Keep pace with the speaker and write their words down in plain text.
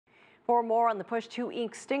For more on the push to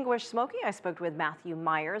extinguish smoking, I spoke with Matthew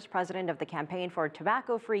Myers, president of the Campaign for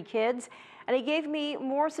Tobacco-Free Kids, and he gave me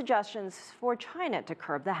more suggestions for China to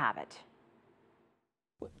curb the habit.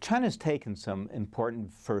 China's taken some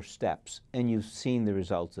important first steps, and you've seen the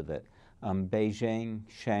results of it. Beijing,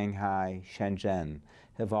 Shanghai, Shenzhen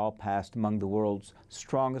have all passed among the world's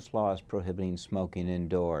strongest laws prohibiting smoking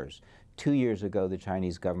indoors. 2 years ago, the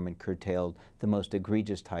Chinese government curtailed the most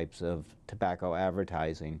egregious types of tobacco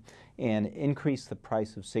advertising and increased the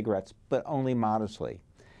price of cigarettes, but only modestly.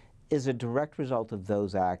 As a direct result of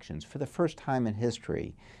those actions, for the first time in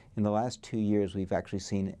history, in the last 2 years, we've actually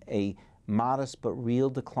seen a modest but real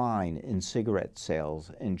decline in cigarette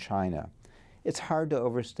sales in China. It's hard to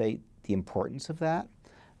overstate the importance of that.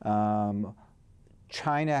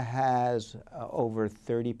 China has over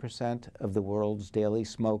 30% of the world's daily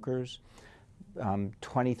smokers.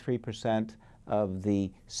 23% of the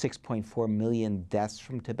 6.4 million deaths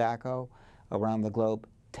from tobacco around the globe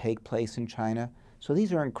take place in China. So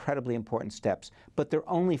these are incredibly important steps, but they're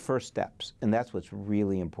only first steps, and that's what's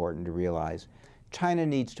really important to realize. China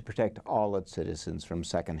needs to protect all its citizens from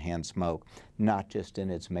secondhand smoke, not just in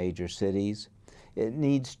its major cities. It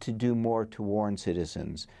needs to do more to warn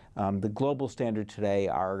citizens. The global standard today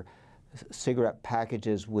are cigarette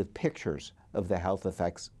packages with pictures of the health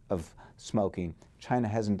effects of smoking. China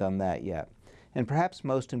hasn't done that yet. And perhaps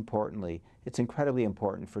most importantly, it's incredibly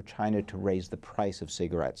important for China to raise the price of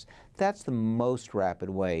cigarettes. That's the most rapid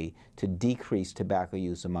way to decrease tobacco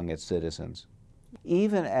use among its citizens.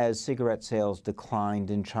 Even as cigarette sales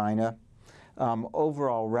declined in China,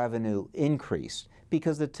 overall revenue increased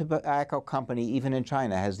because the tobacco company, even in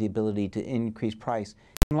China, has the ability to increase price,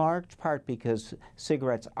 in large part because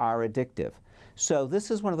cigarettes are addictive. So this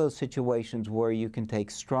is one of those situations where you can take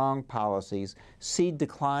strong policies, see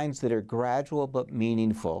declines that are gradual but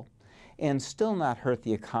meaningful, and still not hurt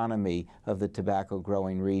the economy of the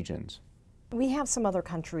tobacco-growing regions. We have some other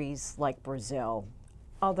countries like Brazil,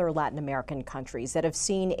 other Latin American countries that have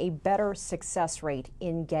seen a better success rate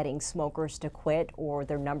in getting smokers to quit, or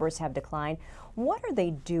their numbers have declined. What are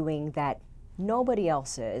they doing that nobody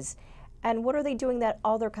else is, and what are they doing that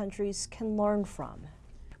other countries can learn from?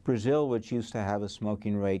 Brazil, which used to have a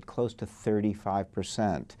smoking rate close to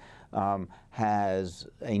 35%, has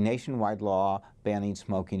a nationwide law banning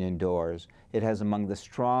smoking indoors. It has among the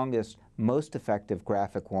strongest, most effective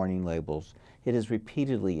graphic warning labels. It has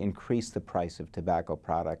repeatedly increased the price of tobacco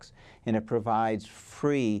products, and it provides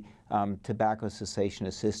free tobacco cessation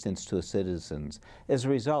assistance to its citizens. As a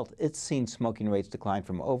result, it's seen smoking rates decline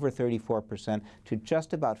from over 34% to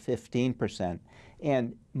just about 15%.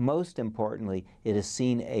 And most importantly, it has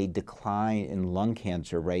seen a decline in lung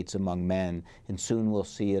cancer rates among men, and soon we'll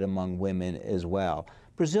see it among women as well.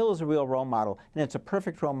 Brazil is a real role model, and it's a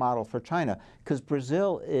perfect role model for China because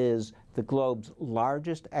Brazil is the globe's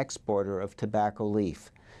largest exporter of tobacco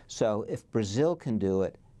leaf. So if Brazil can do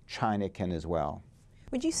it, China can as well.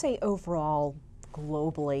 Would you say overall,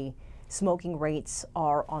 globally, smoking rates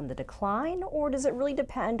are on the decline, or does it really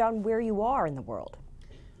depend on where you are in the world?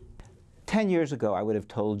 10 years ago, I would have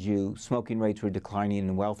told you smoking rates were declining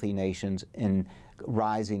in wealthy nations and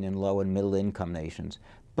rising in low and middle income nations.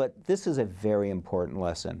 But this is a very important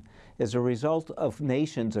lesson. As a result of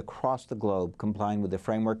nations across the globe complying with the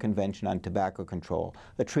Framework Convention on Tobacco Control,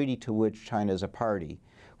 a treaty to which China is a party,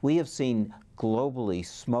 we have seen globally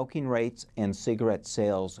smoking rates and cigarette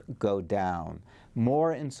sales go down,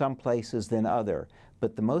 more in some places than other.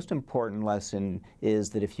 But the most important lesson is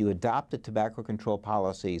that if you adopt the tobacco control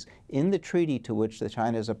policies in the treaty to which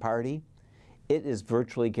China is a party, it is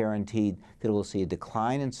virtually guaranteed that we'll see a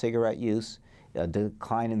decline in cigarette use, a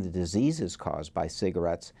decline in the diseases caused by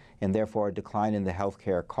cigarettes, and therefore a decline in the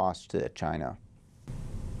healthcare costs to China.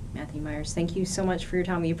 Matthew Myers, thank you so much for your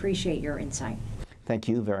time. We appreciate your insight. Thank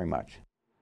you very much.